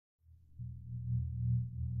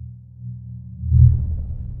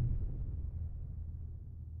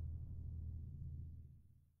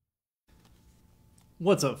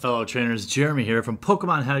What's up, fellow trainers? Jeremy here from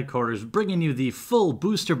Pokemon Headquarters, bringing you the full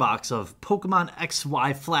booster box of Pokemon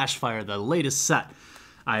XY Flashfire, the latest set.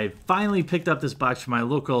 I finally picked up this box from my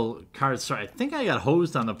local card store. I think I got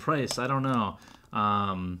hosed on the price. I don't know.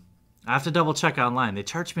 I have to double check online. They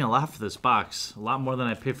charged me a lot for this box, a lot more than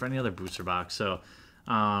I paid for any other booster box. So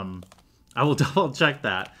I will double check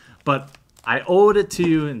that. But I owed it to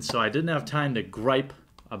you, and so I didn't have time to gripe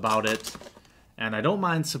about it. And I don't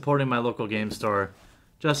mind supporting my local game store,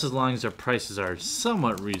 just as long as their prices are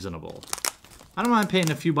somewhat reasonable. I don't mind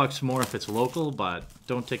paying a few bucks more if it's local, but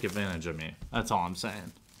don't take advantage of me. That's all I'm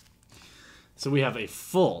saying. So we have a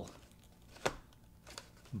full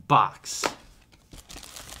box.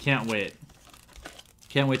 Can't wait.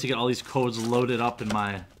 Can't wait to get all these codes loaded up in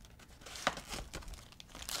my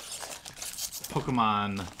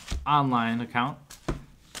Pokemon online account.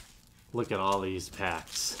 Look at all these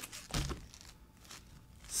packs.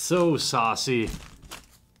 So saucy.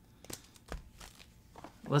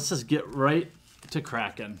 Let's just get right to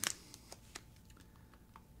cracking.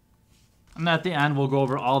 And at the end, we'll go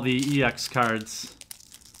over all the EX cards.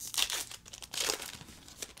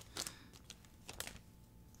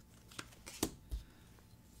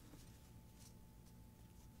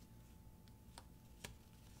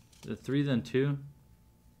 The 3, then 2.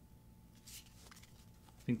 I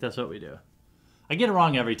think that's what we do. I get it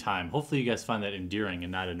wrong every time. Hopefully you guys find that endearing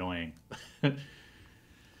and not annoying. All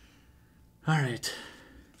right.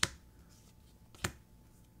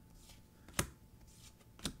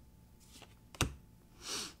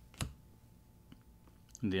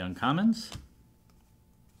 The uncommons.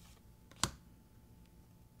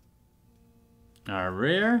 Our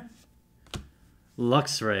rare.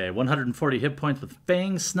 Luxray, 140 hit points with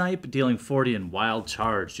Fang Snipe, dealing 40, and Wild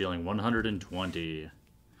Charge, dealing 120.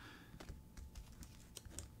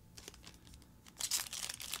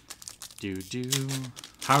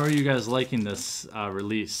 How are you guys liking this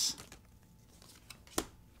release?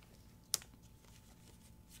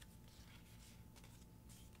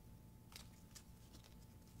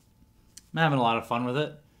 I'm having a lot of fun with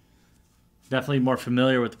it. Definitely more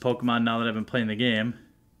familiar with the Pokemon now that I've been playing the game.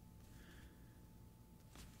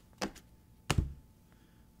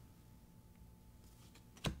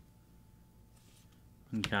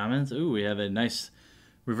 Uncommons. Ooh, we have a nice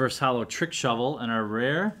reverse hollow Trick Shovel and our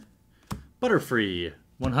rare Butterfree.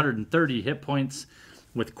 130 hit points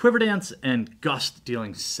with Quiver Dance and Gust,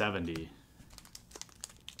 dealing 70.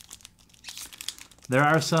 There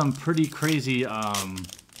are some pretty crazy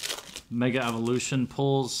Mega Evolution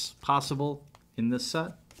pulls possible in this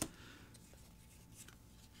set.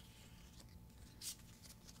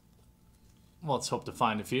 Well, let's hope to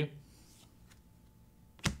find a few.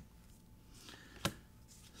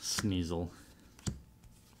 Sneasel.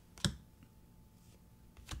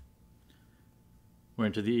 We're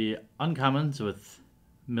into the uncommons with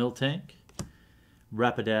Miltank,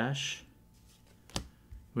 Rapidash.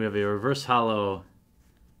 We have a reverse hollow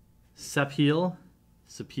Sepeel,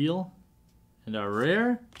 and our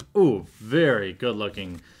rare. Ooh, very good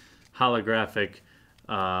looking holographic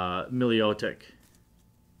Milotic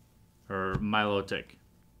or Milotic.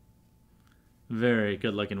 Very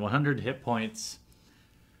good looking. 100 hit points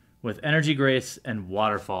with Energy Grace and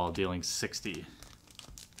Waterfall, dealing 60.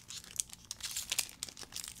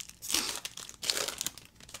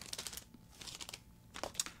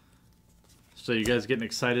 So you guys getting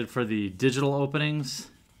excited for the digital openings?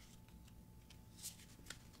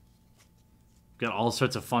 Got all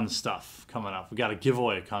sorts of fun stuff coming up. We got a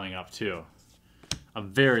giveaway coming up too. A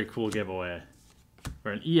very cool giveaway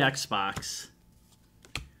for an EX box.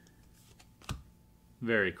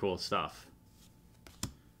 Very cool stuff.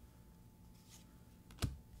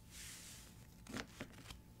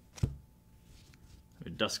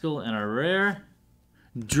 Duskull and a rare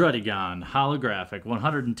Druddigon holographic,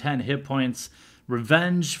 110 hit points,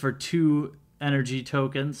 Revenge for 2 energy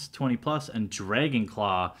tokens, 20 plus, and Dragon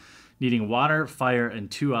Claw, needing water, fire,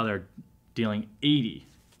 and 2 other, dealing 80.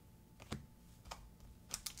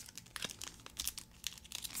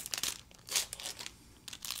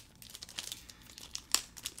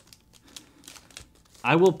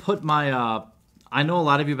 I will put my, I know a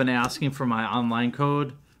lot of you have been asking for my online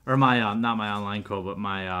code, or my, not my online code, but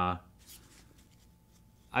my,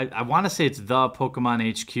 I want to say it's the Pokemon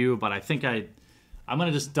HQ, but I think I'm going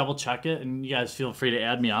to just double check it, and you guys feel free to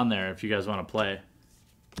add me on there if you guys want to play.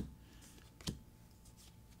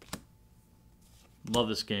 Love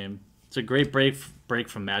this game. It's a great break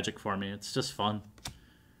from Magic for me. It's just fun.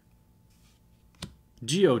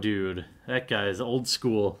 Geodude. That guy is old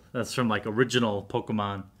school. That's from like original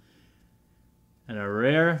Pokemon. And a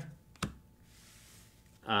rare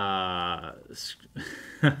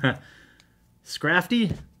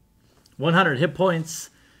Scrafty, 100 hit points,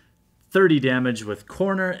 30 damage with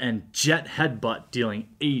corner and jet headbutt, dealing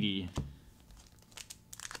 80.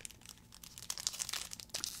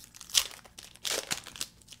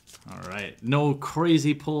 All right, no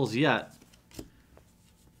crazy pulls yet,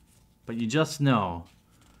 but you just know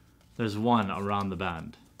there's one around the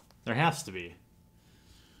bend. There has to be.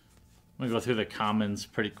 I'm gonna go through the commons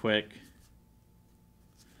pretty quick,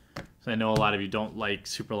 so I know a lot of you don't like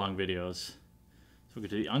super long videos. So we'll go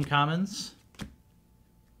to the uncommons.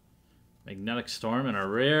 Magnetic Storm and our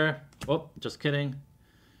rare. Oh, just kidding.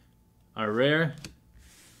 Our rare.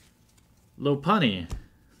 Lopunny.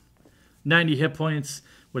 90 hit points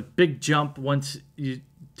with big jump.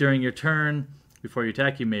 During your turn, before you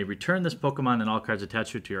attack, you may return this Pokemon and all cards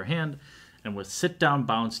attached to your hand. And with sit down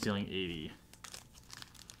bounce, dealing 80.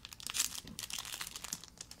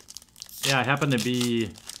 Yeah, I happened to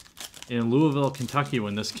be in Louisville, Kentucky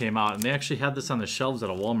when this came out, and they actually had this on the shelves at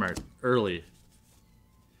a Walmart early.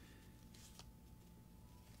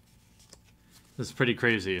 This is pretty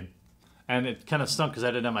crazy. And it kind of stunk because I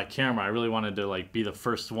didn't have my camera. I really wanted to like be the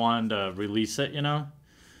first one to release it, you know?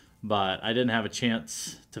 But I didn't have a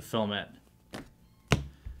chance to film it.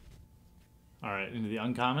 Alright, into the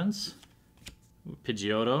uncommons. Ooh,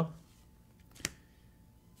 Pidgeotto.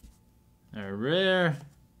 A rare.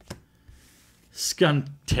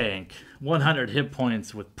 Skuntank. 100 hit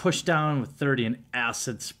points with push down with 30 and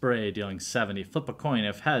acid spray, dealing 70. Flip a coin.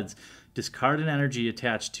 If heads, discard an energy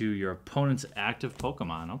attached to your opponent's active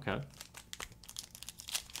Pokemon. Okay.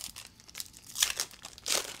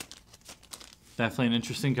 Definitely an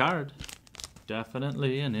interesting card.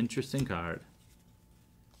 Definitely an interesting card.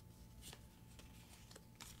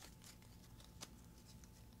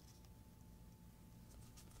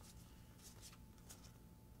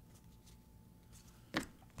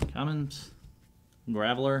 Commons.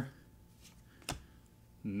 Graveler.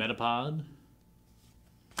 Metapod.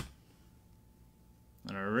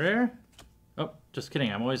 And a rare. Oh, just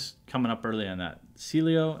kidding. I'm always coming up early on that.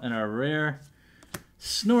 Celio and a rare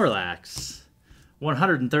Snorlax.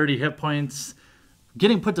 130 hit points.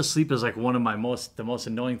 Getting put to sleep is like one of the most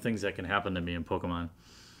annoying things that can happen to me in Pokemon.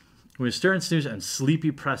 With Stir and Snooze and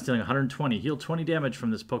Sleepy Press, dealing 120. Heal 20 damage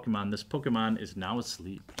from this Pokemon. This Pokemon is now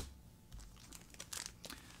asleep.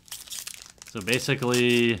 So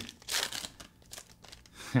basically,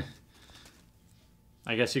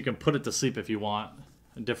 I guess you can put it to sleep if you want.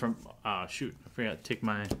 A different, shoot, I forgot to take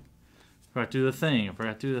my, I forgot to do the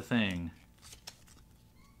thing.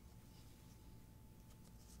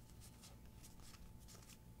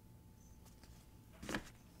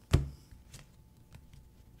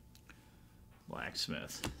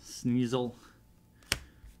 Blacksmith, Sneasel,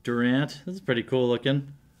 Durant, this is pretty cool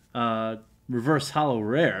looking. Reverse Hollow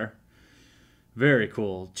Rare. Very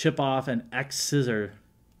cool. Chip Off and X Scissor.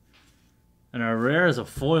 And our rare is a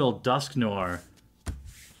foil Dusknoir.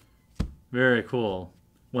 Very cool.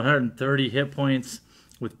 130 hit points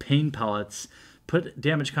with pain pellets. Put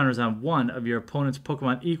damage counters on one of your opponent's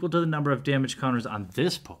Pokemon equal to the number of damage counters on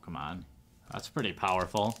this Pokemon. That's pretty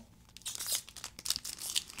powerful.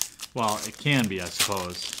 Well, it can be, I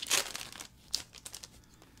suppose.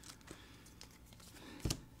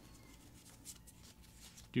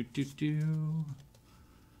 If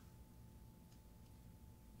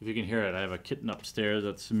you can hear it, I have a kitten upstairs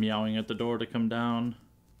that's meowing at the door to come down,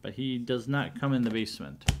 but he does not come in the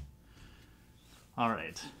basement.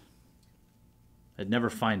 Alright. I'd never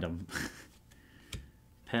find him.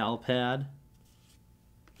 Palpad.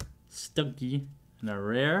 Stunky. And a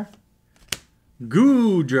rare.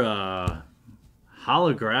 Goodra.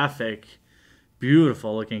 Holographic.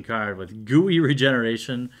 Beautiful looking card with gooey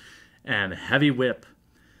regeneration and heavy whip.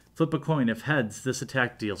 Flip a coin. If heads, this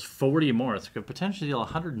attack deals 40 more. So it could potentially deal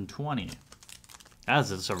 120.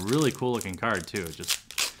 As it's a really cool looking card too.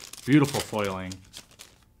 Just beautiful foiling.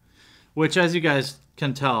 Which, as you guys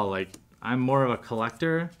can tell, like, I'm more of a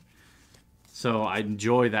collector, so I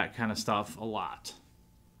enjoy that kind of stuff a lot.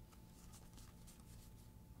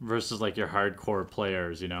 Versus like your hardcore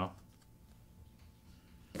players, you know.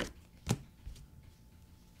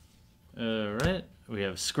 Alright, we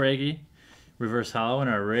have Scraggy. Reverse Hollow and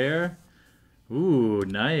our rare. Ooh,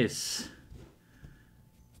 nice.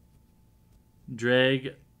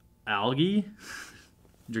 Dragalge?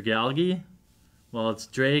 Dragalge? Well, it's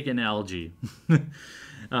Drag and Algae.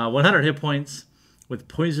 100 hit points with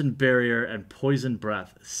Poison Barrier and Poison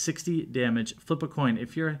Breath. 60 damage. Flip a coin.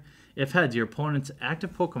 If heads, your opponent's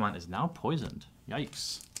active Pokemon is now poisoned.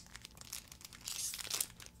 Yikes.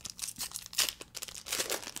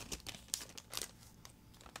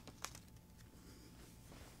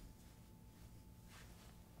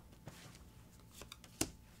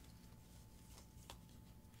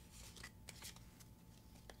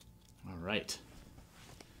 right.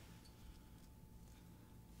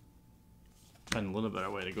 Find a little better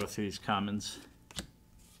way to go through these commons.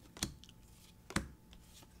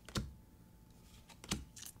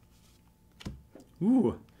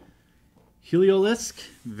 Ooh. Heliolisk.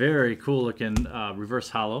 Very cool looking reverse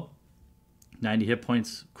hollow. 90 hit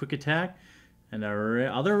points, quick attack. And a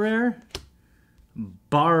other rare,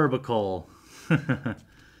 Barbacle.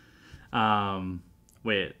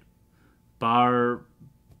 Wait. Barbaracle.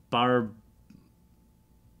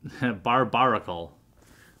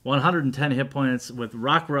 110 hit points with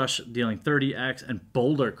Rock Rush dealing 30x and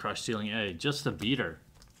Boulder Crush dealing A. Just a beater.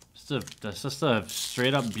 That's just a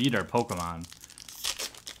straight up beater Pokemon.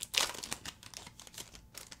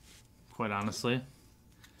 Quite honestly.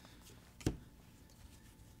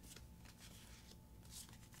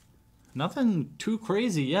 Nothing too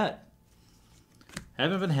crazy yet.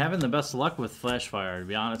 Haven't been having the best luck with Flashfire, to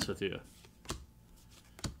be honest with you.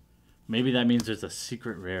 Maybe that means there's a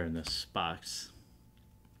secret rare in this box.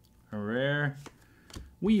 A rare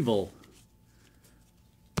Weevil.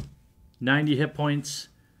 90 hit points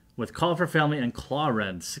with Call for Family and Claw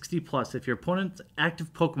Rend. 60 plus. If your opponent's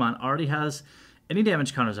active Pokemon already has any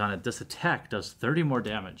damage counters on it, this attack does 30 more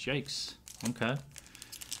damage. Yikes. Okay.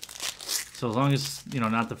 So as long as, you know,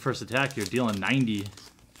 not the first attack, you're dealing 90.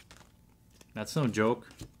 That's no joke.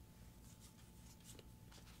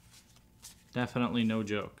 Definitely no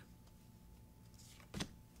joke.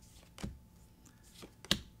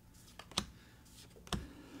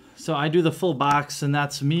 So I do the full box, and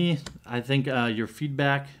that's me. I think your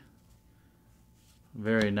feedback.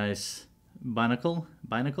 Very nice. Binacle.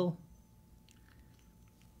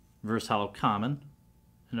 Reverse Hollow Common.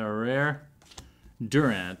 And a rare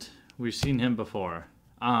Durant. We've seen him before.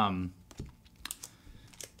 I've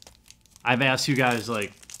asked you guys,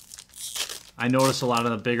 like, I notice a lot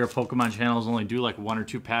of the bigger Pokemon channels only do like 1 or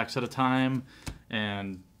 2 packs at a time,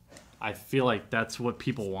 and I feel like that's what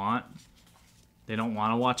people want. They don't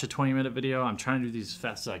want to watch a 20-minute video. I'm trying to do these as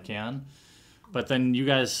fast as I can, but then you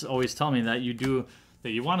guys always tell me that you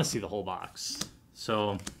want to see the whole box.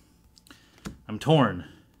 So I'm torn.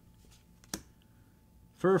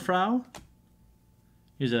 Furfrou.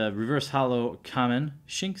 Here's a reverse hollow common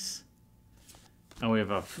Shinx. And we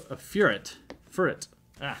have a Furret.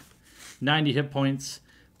 90 hit points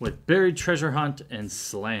with Buried Treasure Hunt and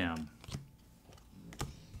Slam.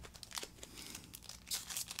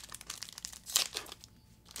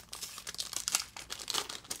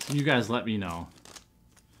 You guys let me know.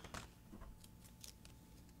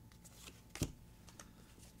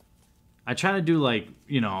 I try to do, like,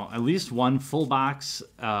 you know, at least one full box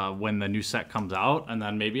when the new set comes out, and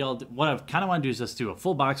then maybe what I kind of want to do is just do a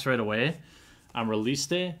full box right away on release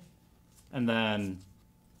day, and then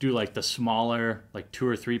do like the smaller, like 2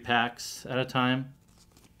 or 3 packs at a time.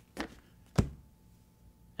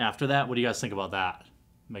 After that, what do you guys think about that?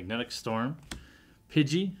 Magnetic Storm,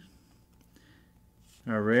 Pidgey.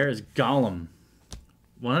 Our rare is Golem.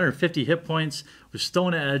 150 hit points with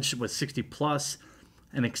Stone Edge with 60 plus.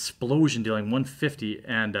 An Explosion dealing 150,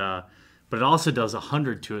 and but it also does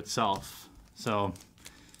 100 to itself. So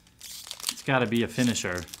it's got to be a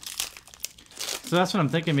finisher. So that's what I'm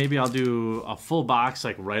thinking. Maybe I'll do a full box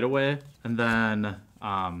like right away, and then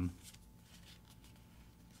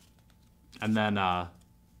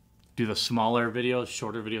do the smaller videos,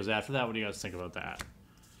 shorter videos after that. What do you guys think about that?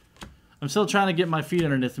 I'm still trying to get my feet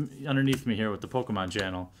underneath me here with the Pokemon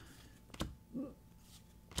channel.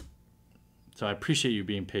 So I appreciate you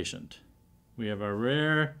being patient. We have a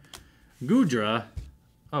rare Goodra.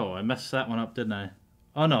 Oh, I messed that one up, didn't I?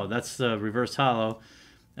 Oh no, that's the reverse hollow.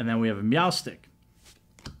 And then we have a Meowstic.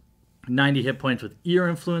 90 hit points with Ear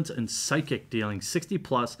Influence and Psychic, dealing 60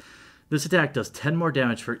 plus. This attack does 10 more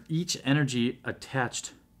damage for each energy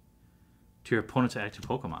attached to your opponent's active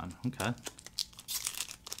Pokemon. Okay.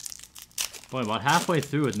 Boy, about halfway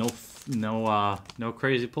through with no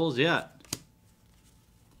crazy pulls yet.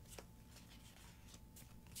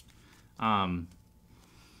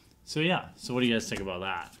 So yeah, so what do you guys think about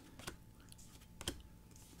that?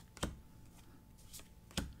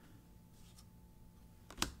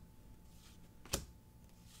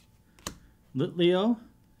 Litleo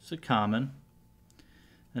is a common.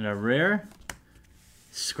 And a rare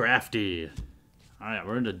Scrafty. Alright,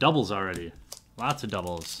 we're into doubles already. Lots of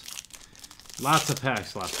doubles. Lots of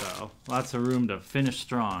packs left though. Lots of room to finish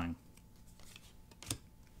strong.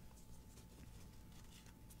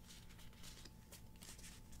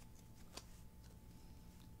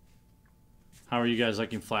 How are you guys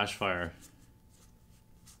liking Flashfire?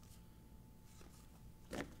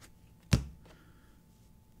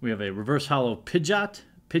 We have a reverse hollow Pidgeot.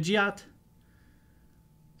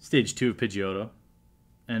 Stage 2 of Pidgeotto.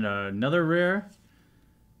 And another rare.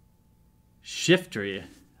 Shiftry.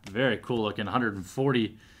 Very cool looking.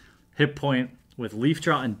 140 hit point with Leaf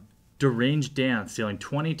Draw and Deranged Dance, dealing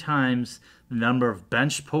 20 times the number of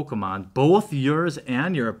benched Pokemon, both yours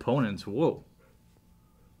and your opponent's. Whoa.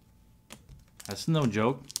 That's no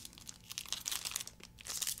joke.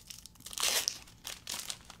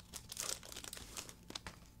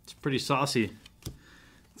 It's pretty saucy.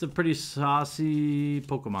 It's a pretty saucy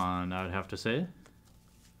Pokemon, I would have to say.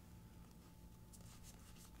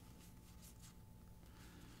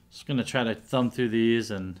 Just gonna try to thumb through these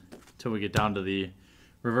until we get down to the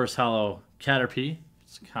Reverse Hollow Caterpie.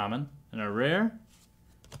 It's common. And a rare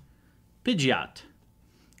Pidgeot.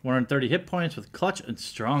 130 hit points with Clutch and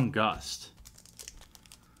Strong Gust.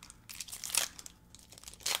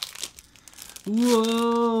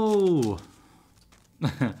 Whoa!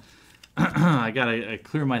 I gotta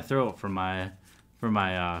clear my throat for my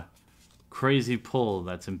crazy pull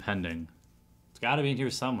that's impending. It's gotta be in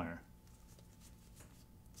here somewhere.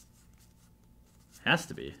 Has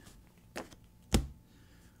to be.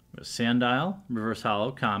 A Sandile, Reverse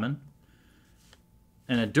Hollow, common.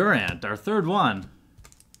 And a Durant, our third one.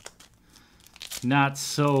 Not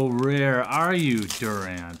so rare, are you,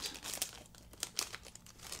 Durant?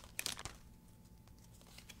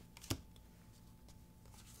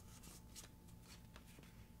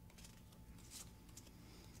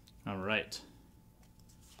 All right.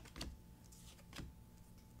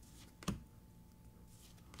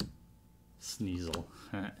 Sneasel.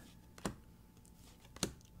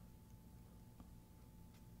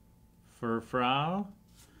 Furfrou.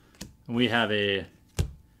 We have a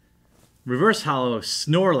Reverse Hollow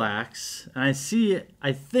Snorlax. And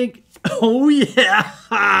I think, oh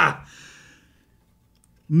yeah!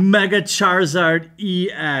 Mega Charizard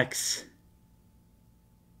EX.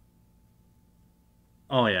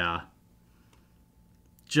 Oh yeah.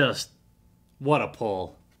 Just, what a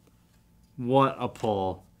pull. What a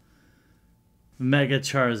pull. Mega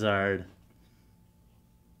Charizard.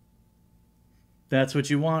 That's what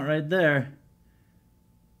you want right there.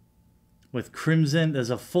 With Crimson, there's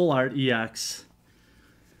a full art EX.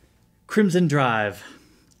 Crimson Drive.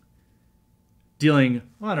 Dealing,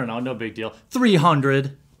 I don't know, no big deal.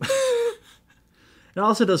 300. It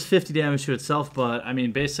also does 50 damage to itself, but I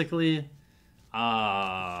mean, basically,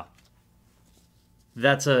 that's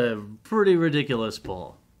a pretty ridiculous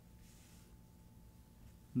pull.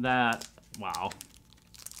 That, wow.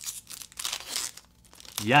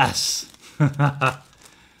 Yes.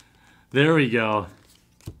 There we go.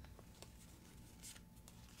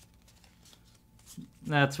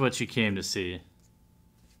 That's what you came to see.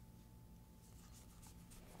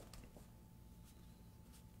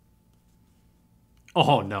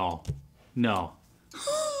 Oh, no. No.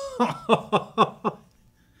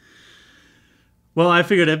 Well, I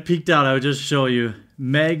figured it peeked out. I would just show you.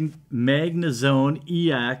 Magnezone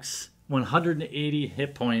EX, 180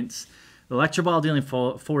 hit points. Electro Ball dealing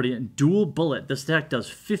 40. And Dual Bullet. This deck does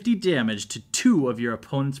 50 damage to 2 of your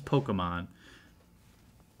opponent's Pokemon.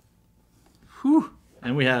 Whew.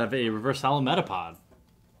 And we have a Reverse Hollow Metapod.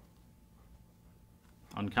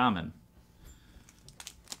 Uncommon.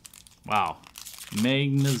 Wow.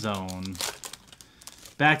 Magnezone.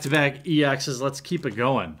 Back-to-back EXs. Let's keep it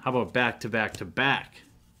going. How about back-to-back-to-back?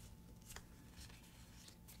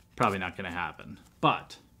 Probably not going to happen.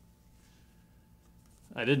 But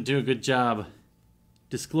I didn't do a good job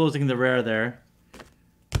disclosing the rare there.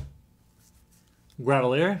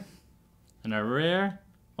 Gravelier. And a rare.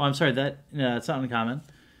 Oh, I'm sorry. That's not uncommon.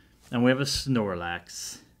 And we have a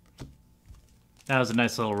Snorlax. That was a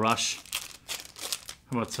nice little rush.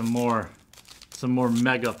 How about some more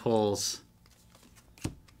mega pulls?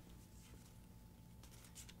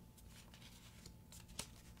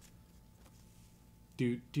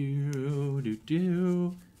 Do.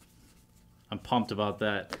 I'm pumped about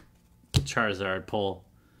that Charizard pull.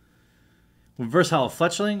 Reverse Hollow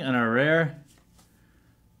Fletchling and a rare,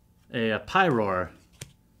 a Pyroar.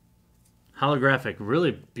 Holographic,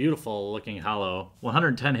 really beautiful looking hollow.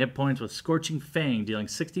 110 hit points with Scorching Fang, dealing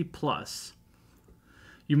 60 plus.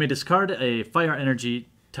 You may discard a fire energy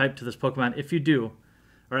type to this Pokemon if you do,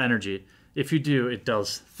 or energy. If you do, it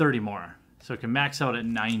does 30 more. So it can max out at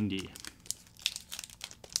 90.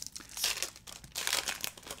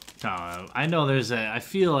 I know I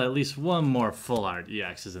feel at least one more full art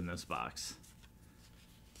EX is in this box.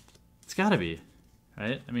 It's gotta be,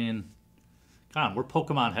 right? I mean, God, we're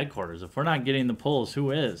Pokemon headquarters. If we're not getting the pulls,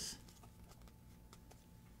 who is?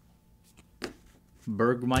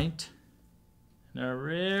 Bergmite. And a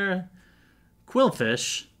rare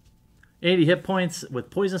Quillfish. 80 hit points with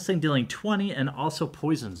Poison Sting, dealing 20 and also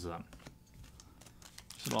poisons them.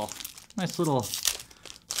 Nice little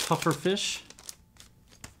puffer fish.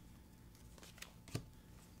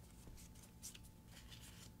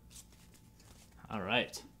 All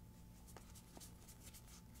right.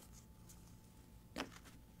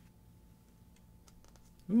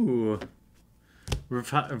 Ooh.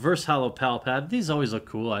 Reverse Hollow Pal Pad. These always look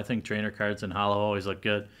cool. I think trainer cards and Hollow always look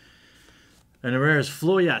good. And the rare is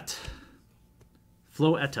Floetta.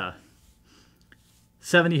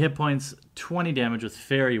 70 hit points, 20 damage with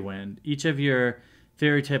Fairy Wind. Each of your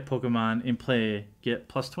Fairy type Pokemon in play get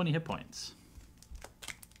plus 20 hit points.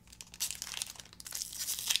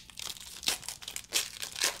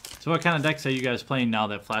 So what kind of decks are you guys playing now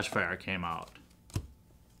that Flashfire came out?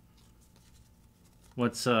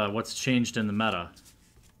 What's changed in the meta?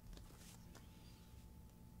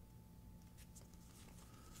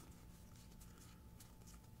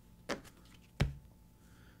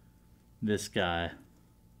 This guy.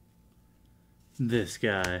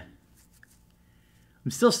 I'm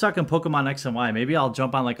still stuck in Pokemon X and Y. Maybe I'll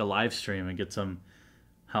jump on like a live stream and get some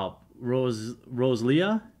help.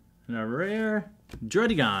 Roselia and a rare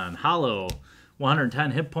Dredigon Hollow.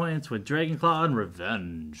 110 hit points with Dragon Claw and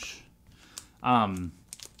Revenge. I've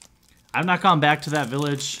not gone back to that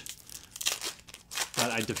village,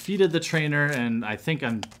 but I defeated the trainer, and I think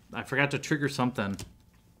I forgot to trigger something,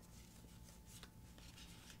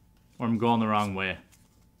 or I'm going the wrong way.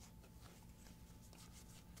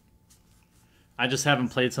 I just haven't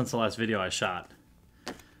played since the last video I shot.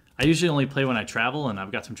 I usually only play when I travel, and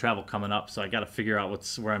I've got some travel coming up, so I got to figure out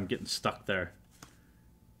where I'm getting stuck there.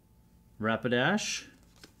 Rapidash,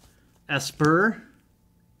 Esper,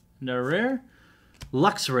 no rare.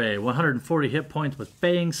 Luxray, 140 hit points with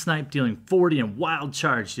Fang Snipe, dealing 40, and Wild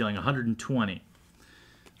Charge, dealing 120. It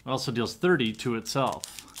also deals 30 to itself.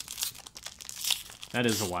 That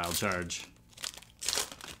is a Wild Charge.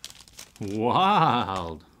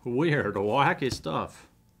 Wild, weird, wacky stuff.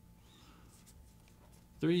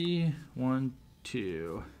 3, 1,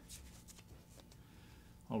 2.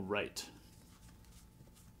 All right.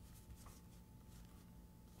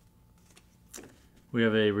 We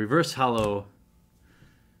have a Reverse Hollow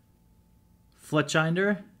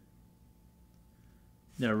Fletchinder.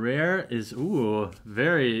 The rare is, ooh,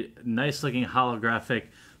 very nice looking holographic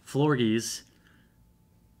Florges.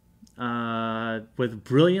 With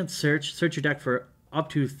Brilliant Search. Search your deck for up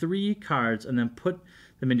to 3 cards and then put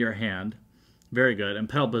them into your hand. Very good. And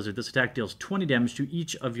Petal Blizzard. This attack deals 20 damage to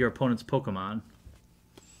each of your opponent's Pokemon.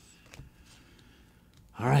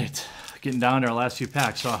 Alright, getting down to our last few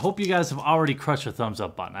packs. So I hope you guys have already crushed the thumbs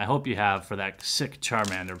up button. I hope you have for that sick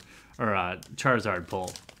Charmander or Charizard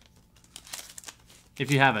pull.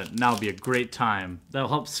 If you haven't, now would be a great time. That'll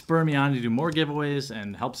help spur me on to do more giveaways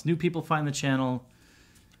and helps new people find the channel.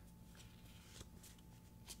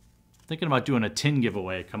 Thinking about doing a tin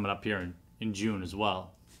giveaway coming up here in June as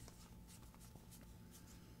well.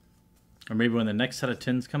 Or maybe when the next set of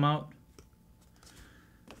tins come out.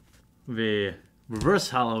 The Reverse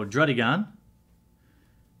Hollow Dredigon.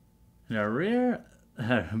 And a rare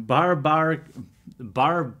Barbaracle.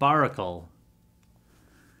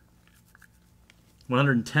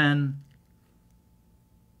 110.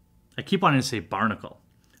 I keep wanting to say Barnacle.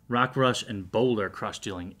 Rock Rush and Boulder Crush,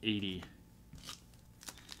 dealing 80.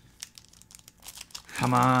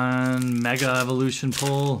 Come on, Mega Evolution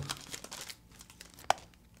pull.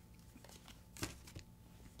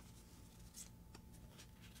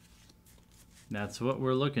 That's what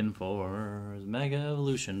we're looking for, is Mega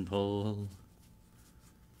Evolution pull.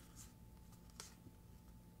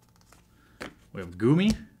 We have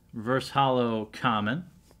Goomy, Reverse Hollow Common.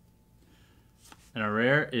 And our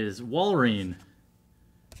rare is Walrein.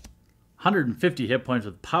 150 hit points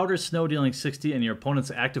with Powder Snow, dealing 60, and your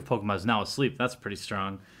opponent's active Pokemon is now asleep. That's pretty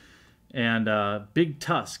strong. And Big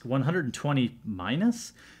Tusk, 120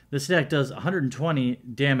 minus. This attack does 120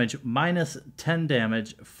 damage minus 10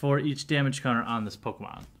 damage for each damage counter on this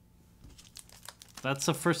Pokemon. That's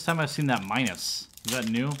the first time I've seen that minus. Is that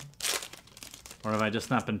new? Or have I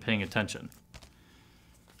just not been paying attention?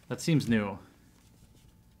 That seems new.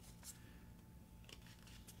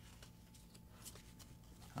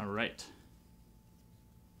 Alright.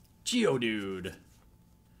 Geodude.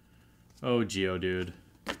 Oh, Geodude.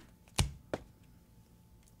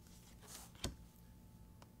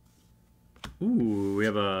 Ooh, we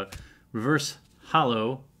have a Reverse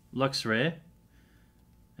Hollow Luxray.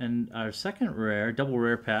 And our second rare, double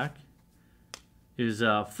rare pack, is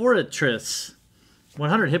Fortretress.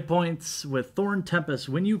 100 hit points with Thorn Tempest.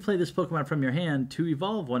 When you play this Pokemon from your hand, to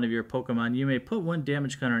evolve one of your Pokemon, you may put 1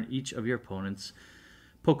 damage counter on each of your opponent's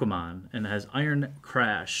Pokemon, and it has Iron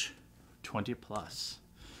Crash 20 plus.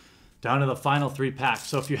 Down to the final 3 packs.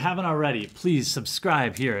 So if you haven't already, please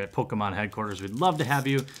subscribe here at Pokemon Headquarters. We'd love to have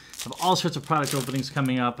you. I have all sorts of product openings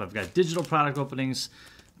coming up. I've got digital product openings.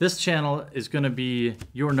 This channel is going to be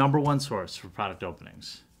your #1 source for product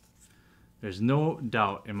openings. There's no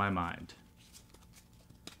doubt in my mind.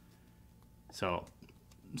 So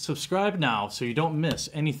subscribe now so you don't miss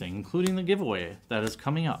anything, including the giveaway that is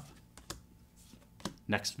coming up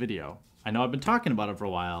next video. I know I've been talking about it for a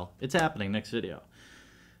while. It's happening next video.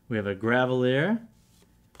 We have a Gravelier,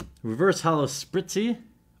 Reverse Hollow Spritzy,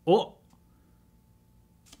 oh,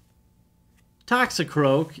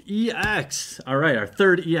 Toxicroak EX. All right, our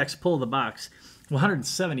 3rd EX pull of the box.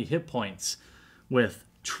 170 hit points with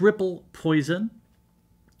triple poison.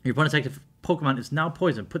 Your opponent's active Pokemon is now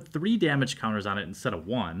poisoned. Put 3 damage counters on it instead of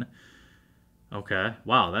 1. Okay,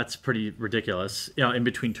 wow, that's pretty ridiculous. You know, in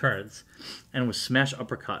between turns. And with Smash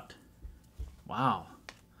Uppercut. Wow.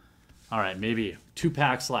 All right, maybe 2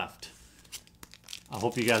 packs left. I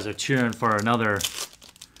hope you guys are cheering for another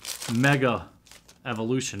mega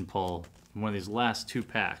evolution pull in one of these last 2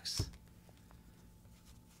 packs.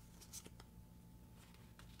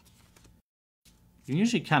 You can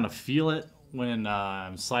usually kind of feel it when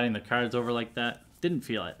I'm sliding the cards over like that. Didn't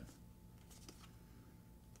feel it.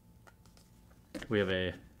 We have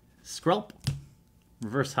a Skrelp,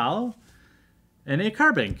 Reverse Hollow, and a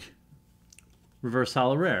Carbink, Reverse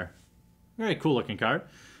Hollow Rare. Very cool looking card.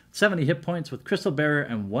 70 hit points with Crystal Barrier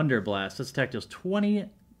and Wonder Blast. This attack deals 20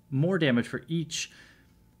 more damage for each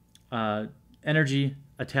energy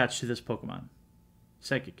attached to this Pokemon.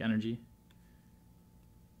 Psychic energy.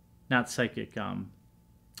 Not psychic,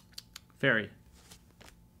 fairy.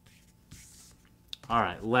 All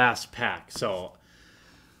right, last pack. So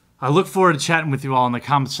I look forward to chatting with you all in the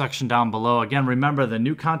comment section down below. Again, remember the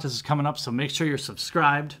new contest is coming up, so make sure you're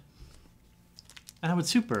subscribed. And I would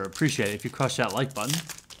super appreciate it if you crush that like button.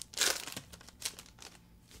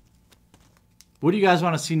 What do you guys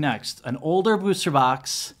want to see next? An older booster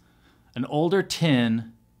box, an older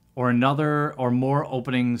tin, or another or more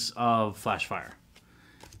openings of Flashfire?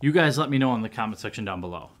 You guys let me know in the comment section down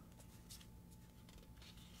below.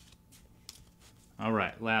 All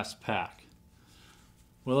right, last pack.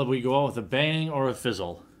 Will we go out with a bang or a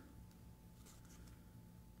fizzle?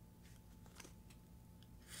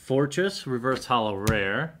 Fortress, Reverse Hollow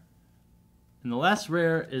Rare. And the last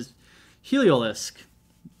rare is Heliolisk.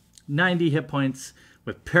 90 hit points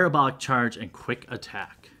with Parabolic Charge and Quick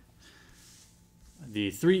Attack.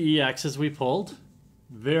 The 3 EXs we pulled.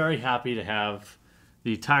 Very happy to have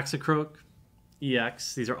the Toxicroak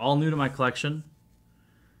EX. These are all new to my collection.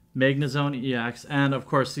 Magnezone EX. And, of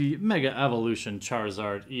course, the Mega Evolution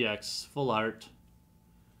Charizard EX Full Art.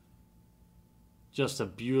 Just a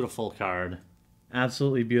beautiful card.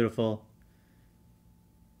 Absolutely beautiful.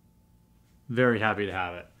 Very happy to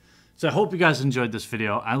have it. So I hope you guys enjoyed this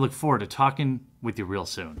video. I look forward to talking with you real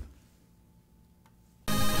soon.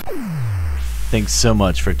 Thanks so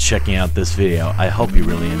much for checking out this video. I hope you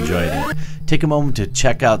really enjoyed it. Take a moment to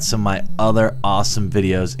check out some of my other awesome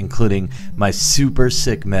videos, including my super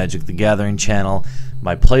sick Magic the Gathering channel,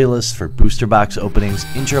 my playlist for booster box openings,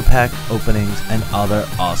 intro pack openings, and other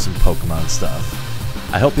awesome Pokemon stuff.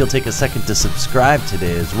 I hope you'll take a second to subscribe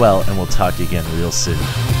today as well, and we'll talk to you again real soon.